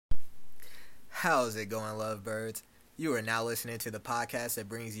How's it going, lovebirds? You are now listening to the podcast that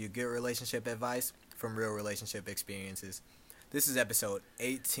brings you good relationship advice from real relationship experiences. This is episode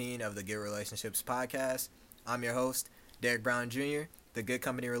 18 of the Good Relationships podcast. I'm your host, Derek Brown Jr., the Good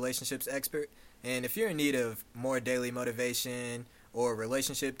Company Relationships expert. And if you're in need of more daily motivation or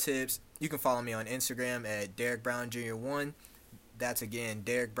relationship tips, you can follow me on Instagram at Derek Brown Jr. 1. That's again,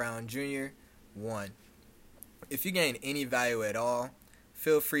 Derek Brown Jr. 1. If you gain any value at all,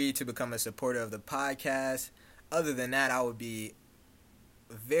 feel free to become a supporter of the podcast. Other than that, I would be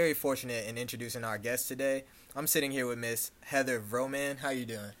very fortunate in introducing our guest today. I'm sitting here with Miss Heather Vroman. How you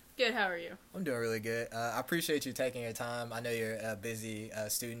doing? Good, how are you? I'm doing really good. I appreciate you taking your time. I know you're a busy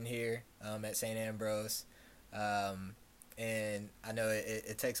student here at St. Ambrose. And I know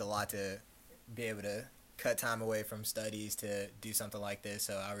it takes a lot to be able to cut time away from studies to do something like this,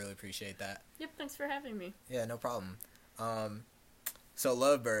 so I really appreciate that. Yep, thanks for having me. Yeah, no problem. So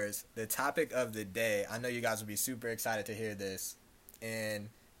lovebirds, the topic of the day, I know you guys will be super excited to hear this, and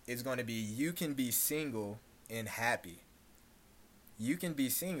it's going to be you can be single and happy. You can be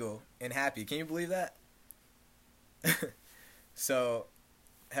single and happy. Can you believe that? So,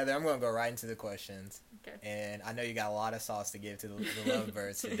 Heather, I'm going to go right into the questions. Okay. And I know you got a lot of sauce to give to the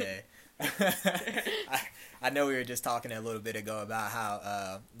lovebirds today. I know we were just talking a little bit ago about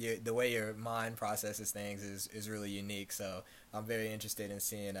how the way your mind processes things is really unique. So I'm very interested in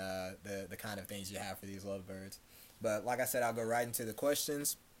seeing the kind of things you have for these lovebirds. But like I said, I'll go right into the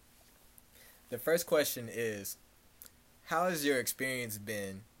questions. The first question is, how has your experience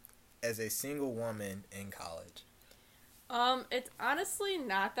been as a single woman in college? It's honestly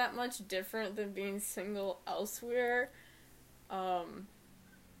not that much different than being single elsewhere.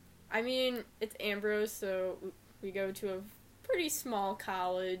 I mean, it's Ambrose, so we go to a pretty small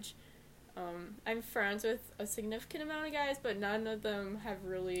college. I'm friends with a significant amount of guys, but none of them have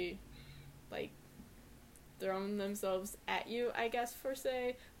really, thrown themselves at you, I guess, per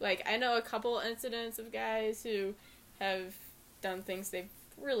se. I know a couple incidents of guys who have done things they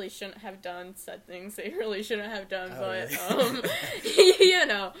really shouldn't have done, said things they really shouldn't have done, Really?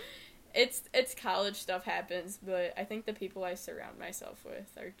 It's college, stuff happens, but I think the people I surround myself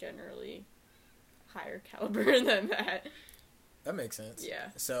with are generally higher caliber than that. That makes sense. Yeah.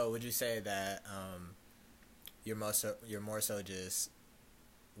 So would you say that you're more so just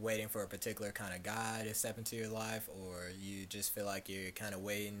waiting for a particular kind of guy to step into your life, or you just feel like you're kind of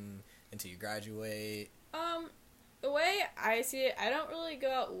waiting until you graduate? The way I see it, I don't really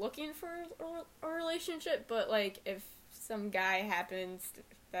go out looking for a relationship, but, if some guy happens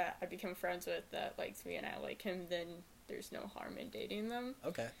that I become friends with that likes me and I like him, then there's no harm in dating them.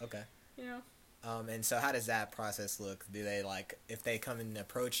 Okay. You know? And so how does that process look? Do they, if they come and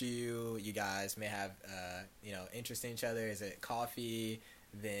approach you, you guys may have, interest in each other? Is it coffee?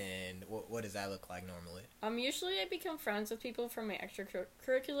 Then what does that look like normally? Usually I become friends with people from my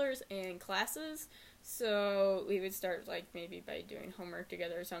extracurriculars and classes. So we would start, maybe by doing homework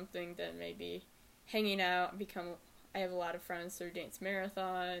together or something, then maybe hanging out, I have a lot of friends through Dance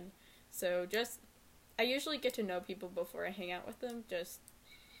Marathon, so I usually get to know people before I hang out with them, just,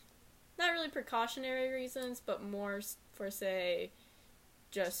 not really precautionary reasons, but more for, say,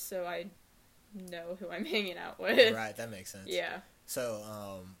 just so I know who I'm hanging out with. Right, that makes sense. Yeah. So,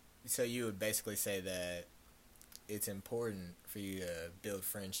 so you would basically say that it's important for you to build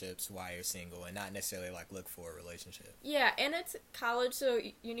friendships while you're single and not necessarily look for a relationship. Yeah, and it's college, so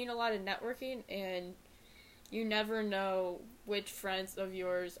you need a lot of networking, and you never know which friends of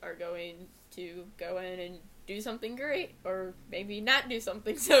yours are going to go in and do something great, or maybe not do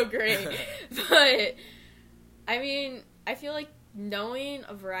something so great. But, I mean, I feel like knowing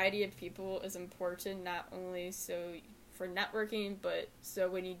a variety of people is important, not only so for networking, but so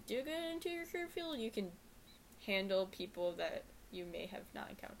when you do get into your career field, you can handle people that you may have not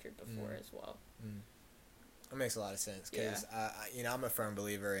encountered before as well. That makes a lot of sense, because I'm a firm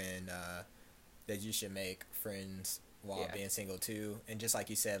believer in that you should make friends while being single too, and just like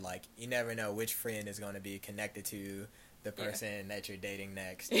you said, you never know which friend is going to be connected to the person that you're dating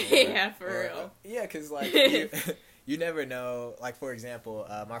next. Real. Yeah, because you never know. For example,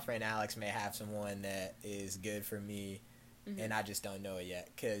 my friend Alex may have someone that is good for me, and I just don't know it yet,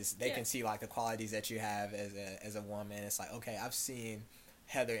 because they can see the qualities that you have as a woman. It's okay, I've seen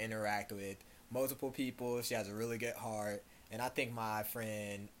Heather interact with multiple people. She has a really good heart, and I think my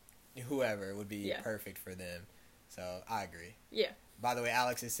friend, whoever, would be perfect for them. So I agree. Yeah. By the way,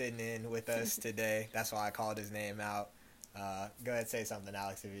 Alex is sitting in with us today. That's why I called his name out. Go ahead, say something,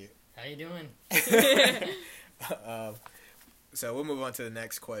 Alex. How you doing? So we'll move on to the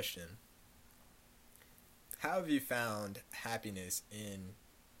next question. How have you found happiness in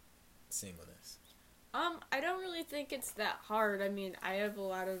singleness? I don't really think it's that hard. I mean, I have a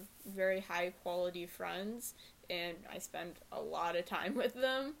lot of very high quality friends, and I spend a lot of time with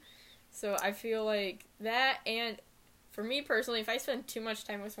them. So I feel like that, and for me personally, if I spend too much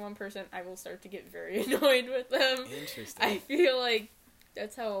time with one person, I will start to get very annoyed with them. Interesting. I feel like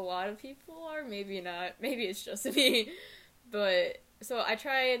that's how a lot of people are. Maybe not. Maybe it's just me. But, so I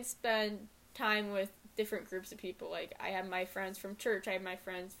try and spend time with different groups of people. Like, I have my friends from church, I have my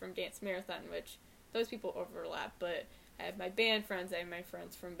friends from Dance Marathon, which those people overlap, but I have my band friends, I have my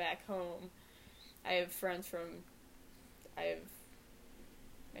friends from back home, I have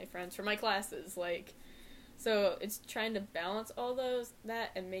my friends from my classes, like, so it's trying to balance all that,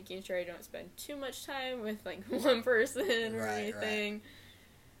 and making sure I don't spend too much time with, like, one person or anything.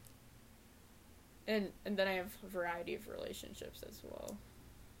 Right. And then I have a variety of relationships as well.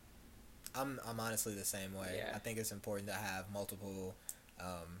 I'm honestly the same way. Yeah. I think it's important to have multiple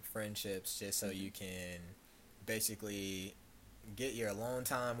friendships just so you can basically get your alone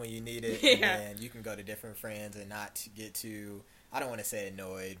time when you need it, yeah. and you can go to different friends and not get too, I don't want to say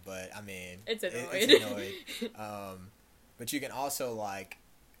annoyed, but I mean it's annoyed. It's annoyed. But you can also like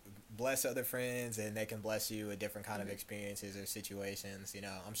bless other friends, and they can bless you with different kind of experiences or situations. You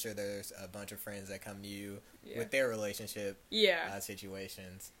know, I'm sure there's a bunch of friends that come to you with their relationship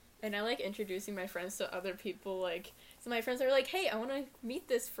situations. And I like introducing my friends to other people. Like, so my friends are like, "Hey, I want to meet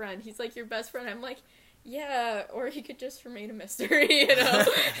this friend. He's like your best friend." I'm like, "Yeah," or he could just remain a mystery, you know.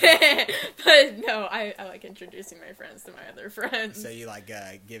 But no, I like introducing my friends to my other friends. So you like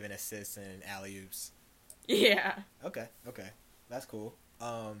giving assists and alley-oops. Yeah. Okay, that's cool.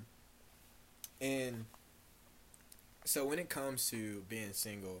 And so when it comes to being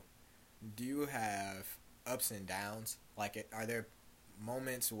single, do you have ups and downs? Like, are there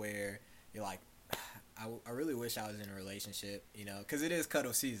moments where you're like, I really wish I was in a relationship, you know, because it is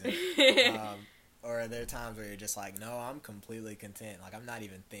cuddle season. Or are there times where you're just like, no, I'm completely content, like I'm not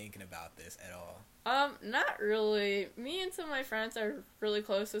even thinking about this at all? Not really. Me and some of my friends are really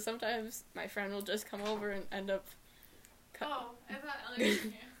close, so sometimes my friend will just come over and end up I thought Elliot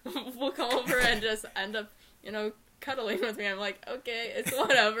will come over and just end up, you know, cuddling with me. I'm like, okay, it's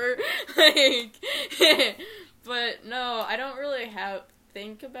whatever. Like, but no, I don't really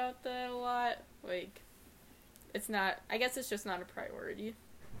think about that a lot. Like, it's not, I guess it's just not a priority.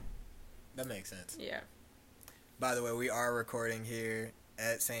 That makes sense. Yeah. By the way, we are recording here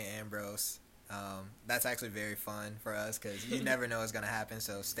at St. Ambrose. That's actually very fun for us because you never know what's going to happen,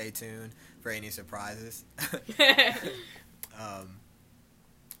 so stay tuned for any surprises.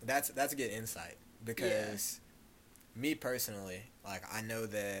 That's a good insight because me personally, like, I know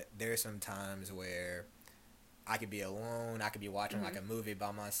that there's some times where I could be alone, I could be watching like a movie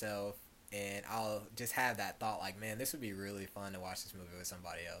by myself, and I'll just have that thought like, man, this would be really fun to watch this movie with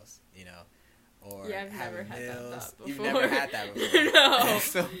somebody else, you know? Or I've never had that thought before. You've never had that before. No.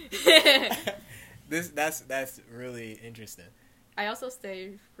 So, that's really interesting. I also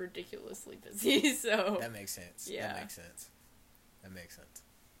stay ridiculously busy, so that makes sense. Yeah. That makes sense.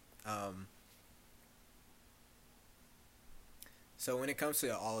 So when it comes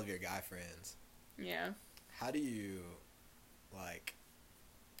to all of your guy friends, how do you like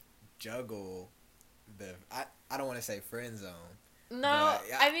juggle the I don't want to say friend zone. No, but,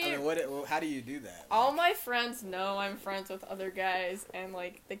 I mean how do you do that? All my friends know I'm friends with other guys, and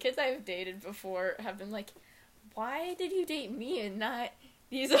like the kids I've dated before have been like, "Why did you date me and not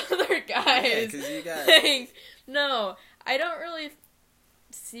these other guys?" Yeah, 'cause you got like, no, I don't really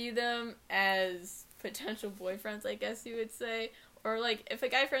see them as potential boyfriends, I guess you would say. Or like if a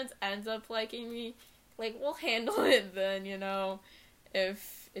guy friend ends up liking me, like we'll handle it then, you know,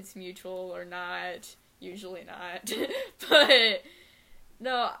 if it's mutual or not. Usually not. But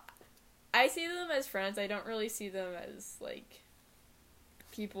no, I see them as friends. I don't really see them as like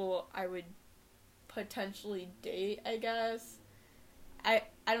people I would potentially date, I guess. I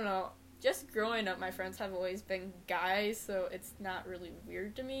don't know. Just growing up, my friends have always been guys, so it's not really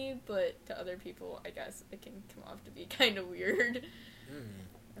weird to me, but to other people, I guess it can come off to be kind of weird.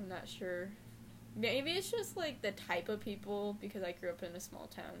 I'm not sure. Maybe it's just, like, the type of people, because I grew up in a small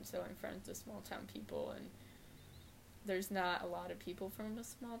town, so I'm friends with small town people, and there's not a lot of people from the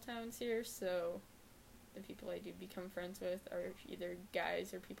small towns here, so the people I do become friends with are either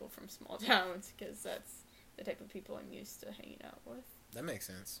guys or people from small towns, because that's the type of people I'm used to hanging out with. That makes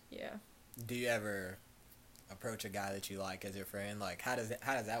sense. Yeah. Do you ever approach a guy that you like as your friend? Like, how does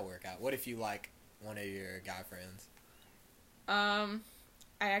that work out? What if you like one of your guy friends? I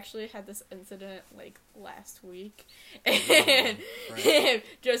actually had this incident, like, last week, and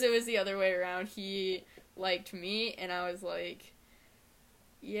Joseph was the other way around. He liked me, and I was like,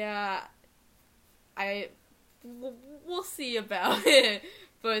 Yeah, we'll see about it.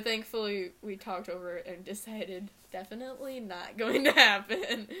 But thankfully, we talked over it and decided definitely not going to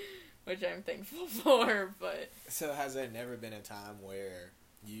happen, which I'm thankful for. But So has there never been a time where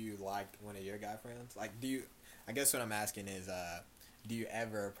you liked one of your guy friends? Like, I guess what I'm asking is, do you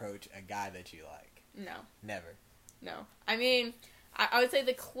ever approach a guy that you like? no, Never. no. I mean, I would say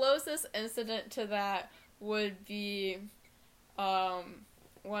the closest incident to that would be,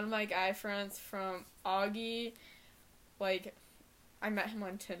 one of my guy friends from Augie, like, I met him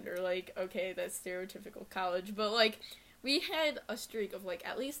on Tinder, like, okay, that's stereotypical college, but, like, we had a streak of, like,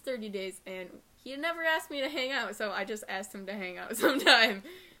 at least 30 days, and he never asked me to hang out, so I just asked him to hang out sometime,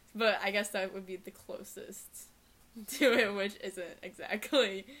 but I guess that would be the closest to it, which isn't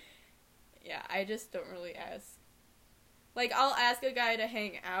exactly, yeah, I just don't really ask. Like, I'll ask a guy to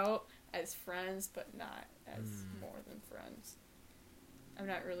hang out as friends, but not as more than friends. I'm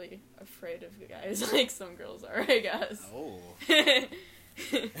not really afraid of guys like some girls are, I guess. Oh.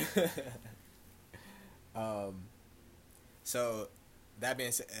 So, that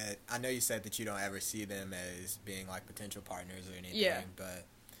being said, I know you said that you don't ever see them as being, like, potential partners or anything. Yeah. But,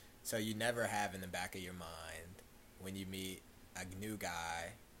 so you never have in the back of your mind, when you meet a new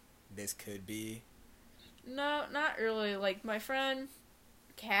guy, this could be... No, not really. Like, my friend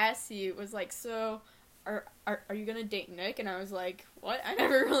Cassie was like, so, are you gonna date Nick? And I was like, what? I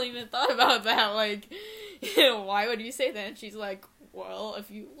never really even thought about that. Like, why would you say that? And she's like, well,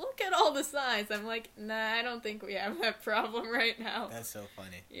 if you look at all the signs. I'm like, nah, I don't think we have that problem right now. That's so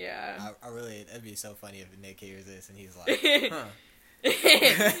funny. Yeah. I really, that'd be so funny if Nick hears this and he's like, huh.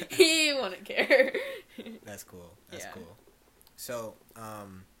 He wouldn't care. That's cool. That's Yeah. cool. So,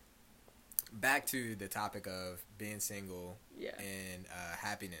 back to the topic of being single Yeah. and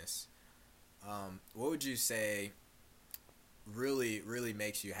happiness. What would you say really, really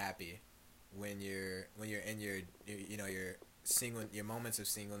makes you happy when you're in your single, your moments of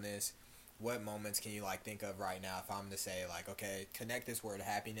singleness? What moments can you like think of right now if I'm to say like, okay, connect this word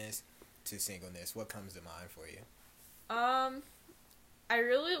happiness to singleness? What comes to mind for you? I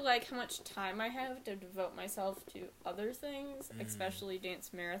really like how much time I have to devote myself to other things, especially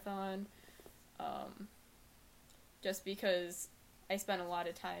dance marathon. Just because I spend a lot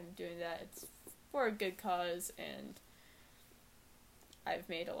of time doing that. It's for a good cause, and I've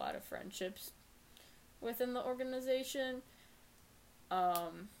made a lot of friendships within the organization.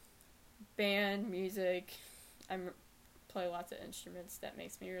 Band, music, I play lots of instruments. That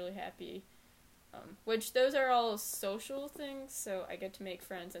makes me really happy. Which those are all social things, so I get to make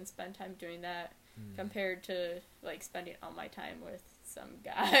friends and spend time doing that compared to like spending all my time with some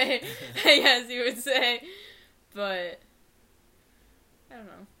guy, I guess you would say. But I don't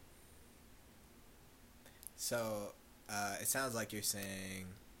know. So, it sounds like you're saying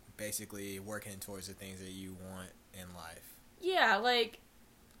basically working towards the things that you want in life. Yeah, like,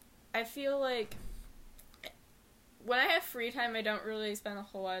 I feel like when I have free time, I don't really spend a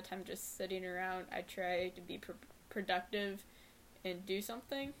whole lot of time just sitting around. I try to be productive and do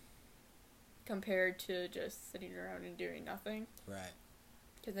something compared to just sitting around and doing nothing. Right.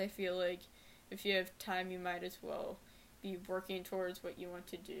 Because I feel like if you have time, you might as well be working towards what you want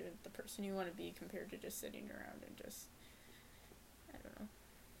to do and the person you want to be compared to just sitting around and just, I don't know.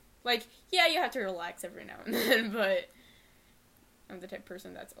 Like, yeah, you have to relax every now and then, but I'm the type of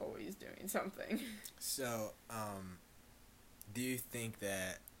person that's always doing something. So, do you think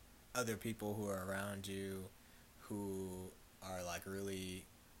that other people who are around you who are, like, really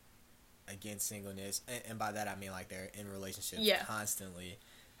against singleness, and by that I mean, like, they're in relationships constantly,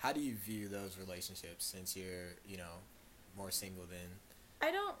 how do you view those relationships since you're, more single than...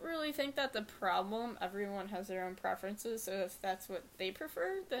 I don't really think that's a problem. Everyone has their own preferences, so if that's what they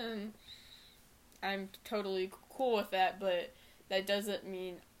prefer, then I'm totally cool with that, but that doesn't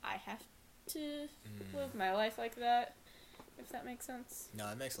mean I have to live my life like that, if that makes sense. No,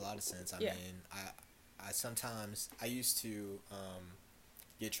 it makes a lot of sense. I mean, I sometimes, I used to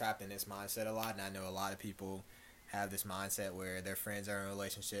get trapped in this mindset a lot, and I know a lot of people have this mindset where their friends are in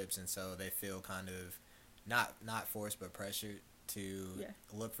relationships, and so they feel kind of not forced but pressured to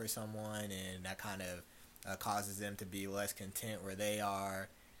look for someone, and that kind of causes them to be less content where they are.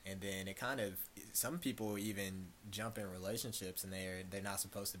 And then it kind of, some people even jump in relationships and they're not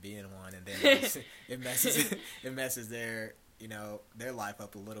supposed to be in one, and then it messes their their life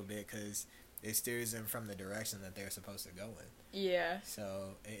up a little bit because it steers them from the direction that they're supposed to go in. Yeah.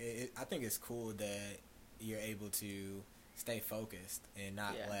 So I think it's cool that you're able to stay focused and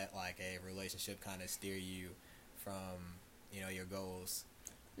not let like a relationship kind of steer you from your goals.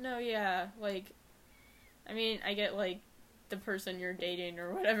 No, yeah, like, I mean, I get like the person you're dating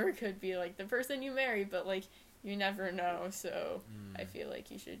or whatever could be, like, the person you marry, but, like, you never know, so I feel like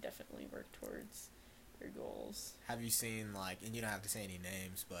you should definitely work towards your goals. Have you seen, like, and you don't have to say any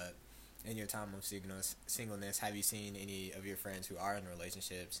names, but in your time of singleness, have you seen any of your friends who are in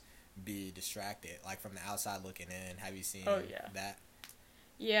relationships be distracted? Like, from the outside looking in, have you seen that?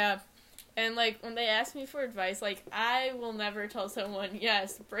 Yeah. And, like, when they ask me for advice, like, I will never tell someone,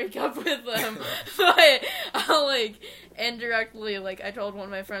 yes, break up with them. But I'll, like, indirectly, like, I told one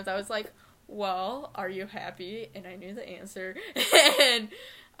of my friends, I was like, well, are you happy? And I knew the answer. And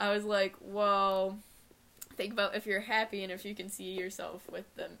I was like, well, think about if you're happy and if you can see yourself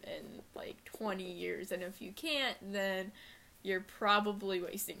with them in, like, 20 years. And if you can't, then you're probably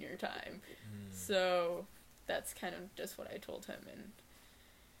wasting your time. So that's kind of just what I told him, and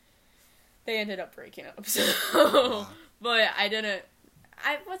they ended up breaking up, so, but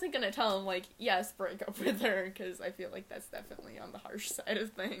I wasn't gonna tell him, like, yes, break up with her, because I feel like that's definitely on the harsh side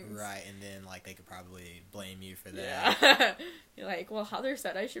of things. Right, and then, like, they could probably blame you for that. Yeah. You're like, well, Heather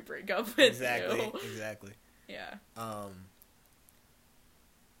said I should break up with you. Exactly. Yeah.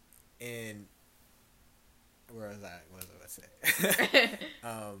 And where was I? What was I about to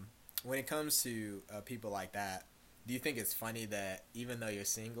say? When it comes to people like that, do you think it's funny that even though you're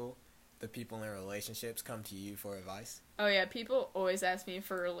single, the people in relationships come to you for advice? Oh, yeah, people always ask me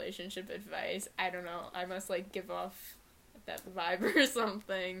for relationship advice. I don't know. I must, like, give off that vibe or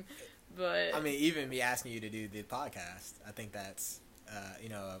something, but... I mean, even me asking you to do the podcast, I think that's,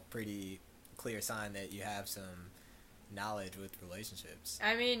 a pretty clear sign that you have some knowledge with relationships.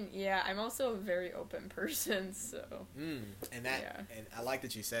 I mean, yeah, I'm also a very open person, so... And I like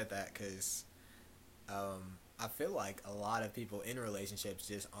that you said that, because... I feel like a lot of people in relationships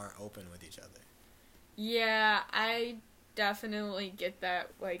just aren't open with each other. Yeah, I definitely get that.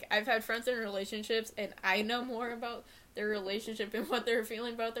 Like, I've had friends in relationships, and I know more about their relationship and what they're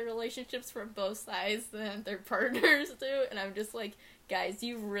feeling about their relationships from both sides than their partners do. And I'm just like, guys,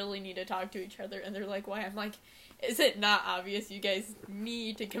 you really need to talk to each other. And they're like, why? I'm like, is it not obvious? You guys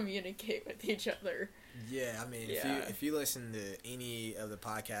need to communicate with each other. Yeah, I mean, if you listen to any of the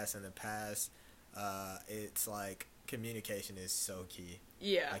podcasts in the past, it's like communication is so key.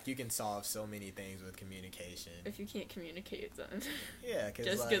 Yeah. Like, you can solve so many things with communication. If you can't communicate, then yeah, cause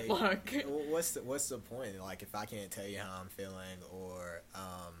just like, good luck. What's the point? Like, if I can't tell you how I'm feeling, or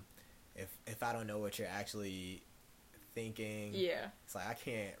if I don't know what you're actually thinking, it's like I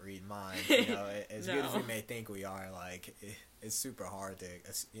can't read minds. As good as we may think we are, like it's super hard to.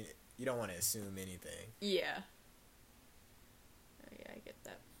 You don't want to assume anything. Yeah. Oh, yeah, I get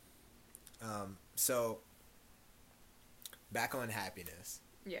that. So, back on happiness.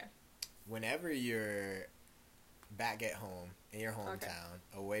 Yeah. Whenever you're back at home, in your hometown,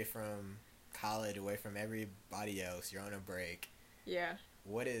 away from college, away from everybody else, you're on a break. Yeah.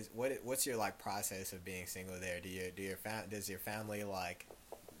 What's your, like, process of being single there? Does your family, like,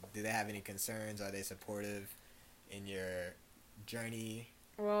 do they have any concerns? Are they supportive in your journey?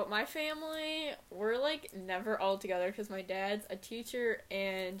 Well, my family, we're, like, never all together because my dad's a teacher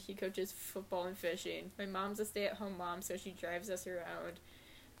and he coaches football and fishing. My mom's a stay-at-home mom, so she drives us around.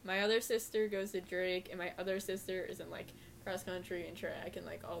 My other sister goes to Drake, and my other sister is in, like, cross-country and track and,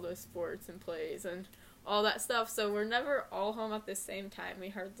 like, all those sports and plays and all that stuff. So we're never all home at the same time. We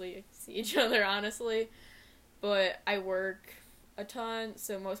hardly see each other, honestly. But I work a ton,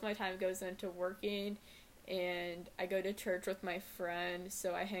 so most of my time goes into working. And I go to church with my friend,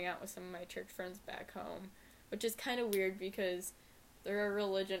 so I hang out with some of my church friends back home, which is kind of weird because they're a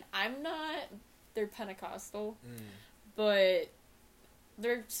religion. I'm not. They're Pentecostal, but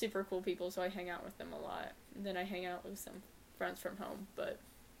they're super cool people, so I hang out with them a lot. And then I hang out with some friends from home, but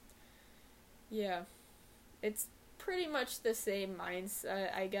yeah, it's pretty much the same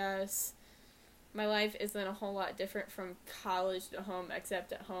mindset, I guess. My life isn't a whole lot different from college to home,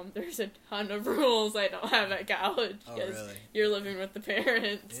 except at home there's a ton of rules I don't have at college because you're living with the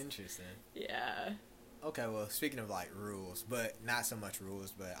parents. Interesting. Yeah. Okay, well, speaking of, like, rules, but not so much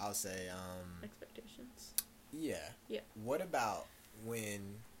rules, but I'll say, expectations. Yeah. Yeah. What about when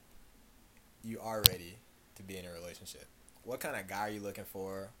you are ready to be in a relationship? What kind of guy are you looking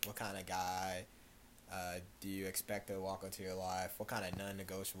for? What kind of guy do you expect to walk into your life? What kind of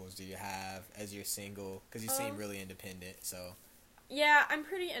non-negotiables do you have as you're single? Because you seem really independent, so... Yeah, I'm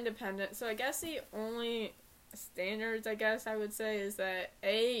pretty independent, so I guess the only standards, I guess I would say, is that,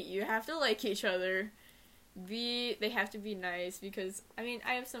 A, you have to like each other. B, they have to be nice, because, I mean,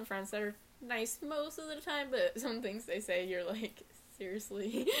 I have some friends that are nice most of the time, but some things they say, you're like,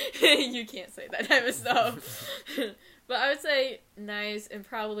 seriously? You can't say that type of stuff. But I would say nice and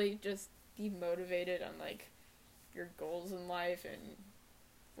probably just be motivated on, like, your goals in life and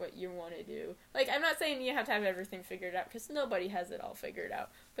what you want to do. Like, I'm not saying you have to have everything figured out, because nobody has it all figured out,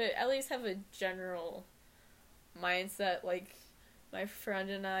 but at least have a general mindset. Like, my friend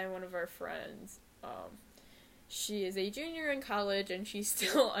and I, one of our friends, she is a junior in college, and she's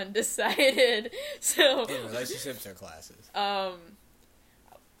still undecided, so... In relationships or classes?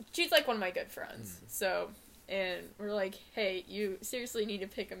 She's, like, one of my good friends, so... And we're like, hey, you seriously need to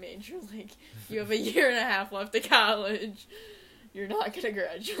pick a major. Like, you have a year and a half left of college. You're not going to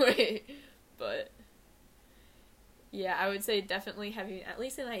graduate. But, yeah, I would say definitely having at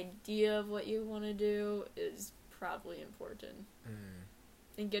least an idea of what you want to do is probably important.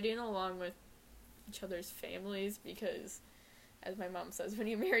 And getting along with each other's families, because, as my mom says, when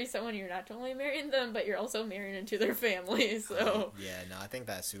you marry someone, you're not only marrying them, but you're also marrying into their family, so... Yeah, no, I think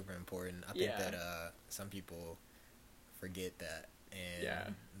that's super important. I think that some people forget that,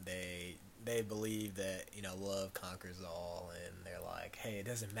 and they believe that, you know, love conquers all, and they're like, hey, it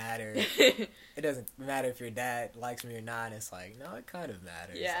doesn't matter. It doesn't matter if your dad likes me or not. And it's like, no, it kind of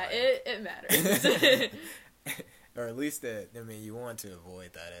matters. Yeah, like, it matters. Or at least you want to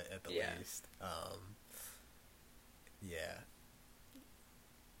avoid that at the least. Yeah.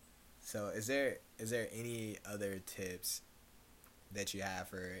 So is there any other tips that you have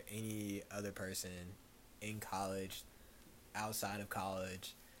for any other person in college, outside of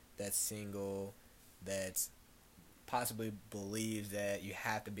college, that's single, that's possibly believes that you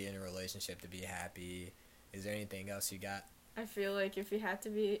have to be in a relationship to be happy? Is there anything else you got? I feel like if you have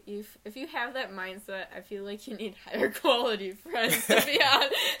that mindset, I feel like you need higher quality friends, to be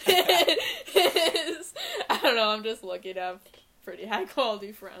honest. I don't know, I'm just looking up pretty high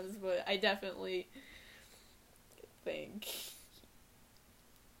quality friends, but I definitely think,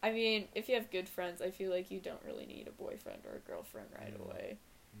 I mean, if you have good friends, I feel like you don't really need a boyfriend or a girlfriend right away.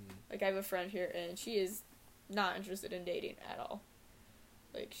 Like, I have a friend here, and she is not interested in dating at all.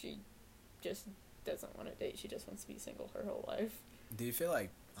 Like, she just doesn't want to date. She just wants to be single her whole life. Do you feel like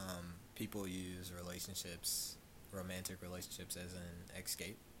people use romantic relationships as an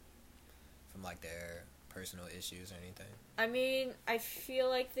escape from, like, their personal issues or anything? I mean, I feel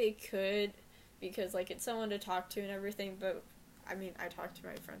like they could, because, like, it's someone to talk to and everything, but, I mean, I talk to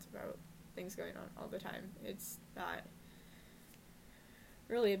my friends about things going on all the time. It's not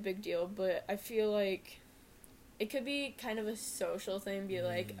really a big deal, but I feel like it could be kind of a social thing, be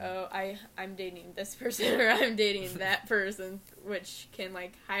like, oh, I'm dating this person, or I'm dating that person, which can,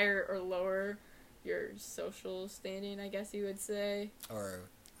 like, higher or lower your social standing, I guess you would say. Or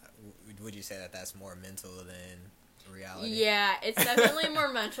would you say that that's more mental than reality? Yeah, it's definitely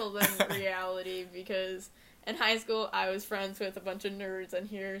more mental than reality, because in high school, I was friends with a bunch of nerds, and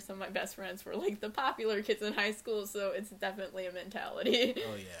here some of my best friends were, like, the popular kids in high school, so it's definitely a mentality.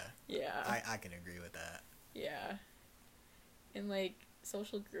 Oh, yeah. Yeah. I can agree with that. Yeah. And, like,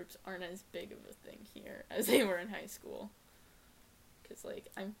 social groups aren't as big of a thing here as they were in high school. Because, like,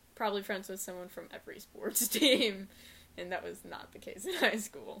 I'm probably friends with someone from every sports team, and that was not the case in high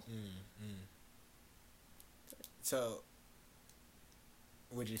school. So,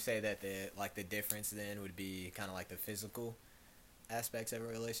 would you say that the difference then would be kind of like the physical aspects of a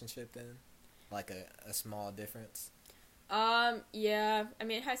relationship then? Like a small difference? Yeah. I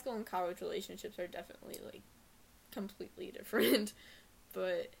mean, high school and college relationships are definitely, like, completely different.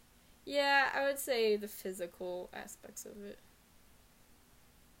 But, yeah, I would say the physical aspects of it.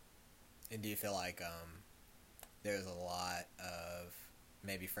 And do you feel like there's a lot of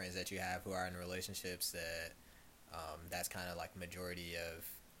maybe friends that you have who are in relationships that that's kind of like majority of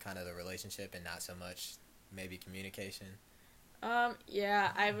kind of the relationship and not so much maybe communication?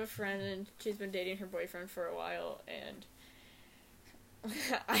 Yeah, I have a friend, and she's been dating her boyfriend for a while, and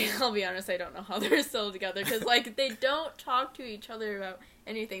I'll be honest, I don't know how they're still together, because, like, they don't talk to each other about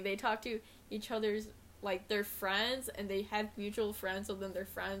anything. They talk to each other's, like, their friends, and they have mutual friends, so then their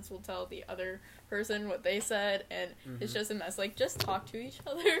friends will tell the other person what they said, and it's just a mess. Like, just talk to each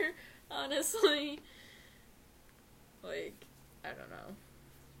other, honestly. Like, I don't know.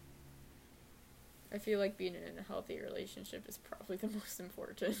 I feel like being in a healthy relationship is probably the most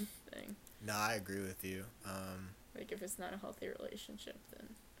important thing. No, I agree with you. Like, if it's not a healthy relationship, then...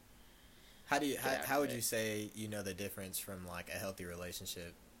 How would you say you know the difference from, like, a healthy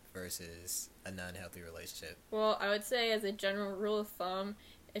relationship versus a non-healthy relationship? Well, I would say, as a general rule of thumb,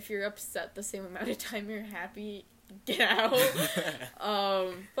 if you're upset the same amount of time you're happy, get out.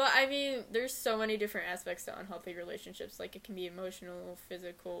 But, I mean, there's so many different aspects to unhealthy relationships. Like, it can be emotional,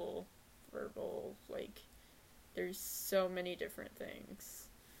 physical, verbal, like, there's so many different things.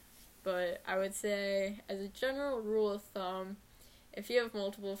 But I would say, as a general rule of thumb, if you have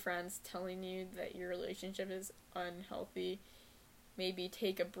multiple friends telling you that your relationship is unhealthy, maybe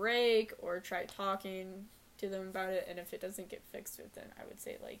take a break or try talking to them about it, and if it doesn't get fixed within, I would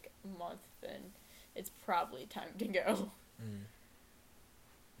say, like, a month, then it's probably time to go.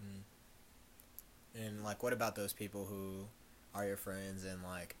 And, like, what about those people who are your friends and,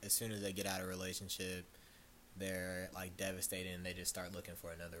 like, as soon as they get out of a relationship, they're, like, devastated and they just start looking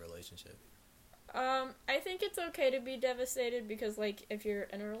for another relationship? I think it's okay to be devastated because, like, if you're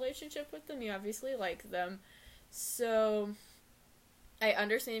in a relationship with them, you obviously like them. So, I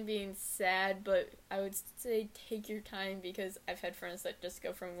understand being sad, but I would say take your time because I've had friends that just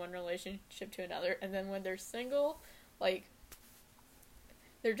go from one relationship to another, and then when they're single, like,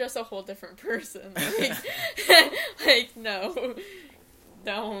 they're just a whole different person. Like, like, no.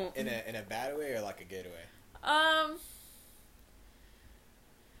 Don't. In a bad way or, like, a good way?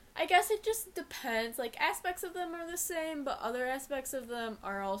 I guess it just depends. Like, aspects of them are the same, but other aspects of them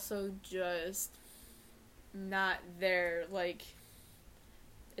are also just not there. Like,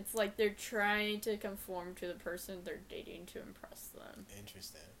 it's like they're trying to conform to the person they're dating to impress them.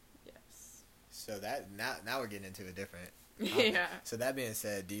 Interesting. Yes. So that, now we're getting into a different... Yeah. So that being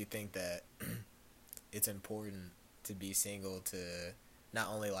said, do you think that it's important to be single to not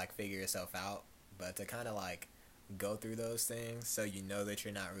only, like, figure yourself out, but to kind of, like, go through those things so you know that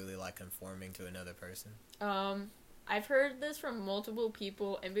you're not really, like, conforming to another person? I've heard this from multiple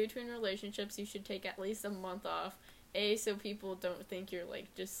people. In between relationships, you should take at least a month off. A, so people don't think you're,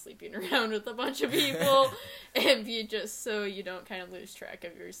 like, just sleeping around with a bunch of people. And B, just so you don't kind of lose track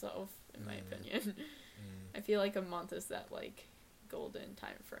of yourself, in my opinion. I feel like a month is that, like, golden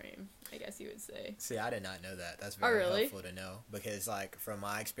time frame, I guess you would say. See, I did not know that. That's very really? helpful to know because, like, from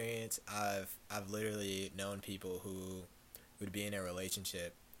my experience, I've literally known people who would be in a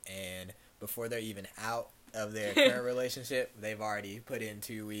relationship and before they're even out of their current relationship, they've already put in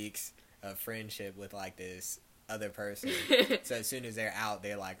 2 weeks of friendship with, like, this other person. So as soon as they're out,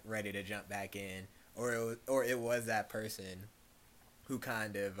 they're, like, ready to jump back in, or it was that person who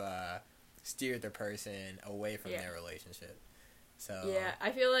kind of steered the person away from their relationship. So yeah,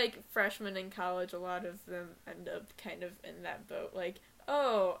 I feel like freshmen in college, a lot of them end up kind of in that boat. Like,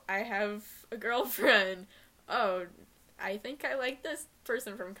 oh, I have a girlfriend. Oh, I think I like this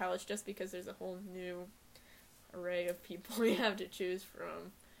person from college just because there's a whole new array of people you have to choose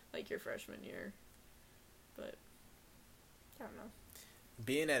from, like, your freshman year. But, I don't know.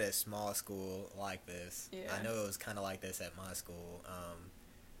 Being at a small school like this, Yeah. I know it was kind of like this at my school.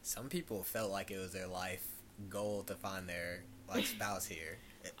 Some people felt like it was their life goal to find their, like, spouse here.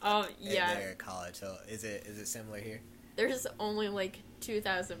 Yeah. At their college. So is it similar here? There's only, like,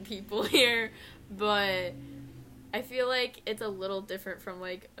 2,000 people here, but I feel like it's a little different from,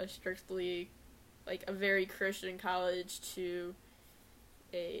 like, a strictly, like, a very Christian college to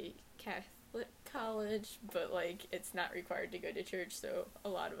a Catholic college, but, like, it's not required to go to church, so a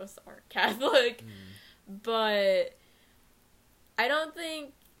lot of us aren't Catholic. But I don't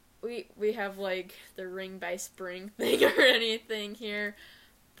think we have, like, the ring by spring thing or anything here,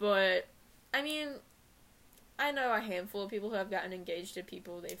 but, I mean, I know a handful of people who have gotten engaged to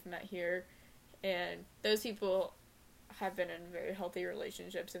people they've met here, and those people have been in very healthy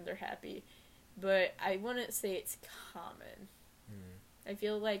relationships and they're happy, but I wouldn't say it's common. I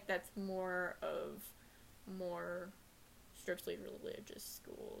feel like that's more strictly religious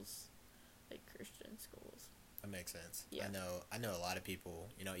schools, like Christian schools. That makes sense. Yeah. I know a lot of people,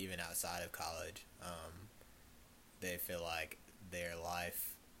 you know, even outside of college, they feel like their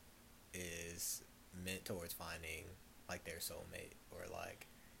life is meant towards finding, like, their soulmate, or, like,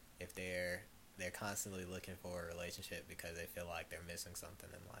 if they're constantly looking for a relationship because they feel like they're missing something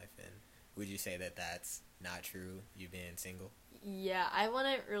in life. And would you say that that's not true, you being single? Yeah, I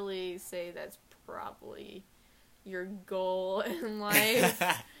wouldn't really say that's probably your goal in life.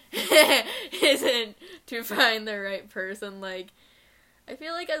 Isn't to find the right person. Like, I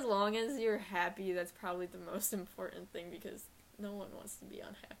feel like as long as you're happy, that's probably the most important thing, because no one wants to be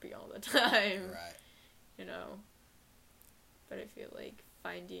unhappy all the time. Right. You know? But I feel like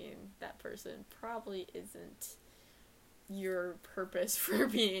finding that person probably isn't your purpose for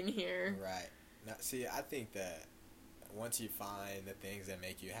being here. Right. Now, see, I think that once you find the things that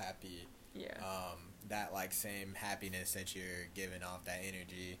make you happy, that, like, same happiness that you're giving off, that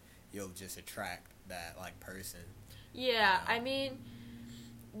energy, you'll just attract that, like, person. Yeah, I mean,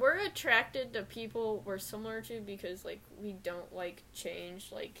 we're attracted to people we're similar to because, like, we don't like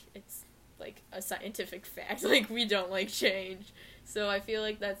change. Like, it's, like, a scientific fact. Like, we don't like change. So I feel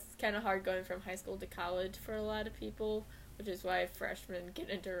like that's kind of hard going from high school to college for a lot of people, which is why freshmen get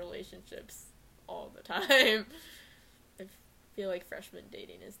into relationships all the time. feel like freshman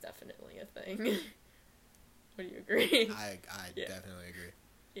dating is definitely a thing. Would you agree? I Yeah. definitely agree.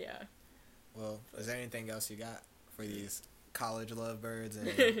 Yeah. Well, is there anything else you got for these college lovebirds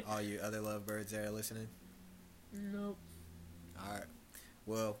and all you other lovebirds that are listening? Nope. All right.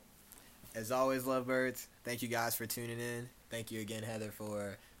 Well, as always, lovebirds, thank you guys for tuning in. Thank you again, Heather,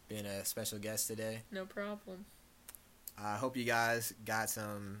 for being a special guest today. No problem. I hope you guys got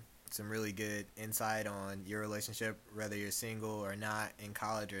some really good insight on your relationship, whether you're single or not, in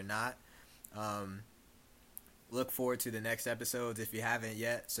college or not. Look forward to the next episodes. If you haven't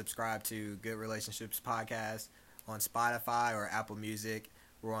yet, subscribe to Good Relationships Podcast on Spotify or Apple Music.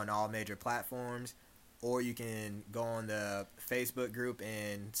 We're on all major platforms. Or you can go on the Facebook group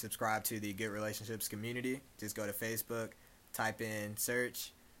and subscribe to the Good Relationships Community. Just go to Facebook, type in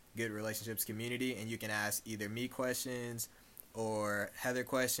search Good Relationships Community, and you can ask either me questions or Heather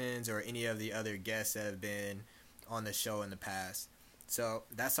questions or any of the other guests that have been on the show in the past. So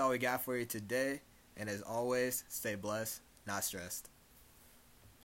that's all we got for you today. And as always, stay blessed, not stressed.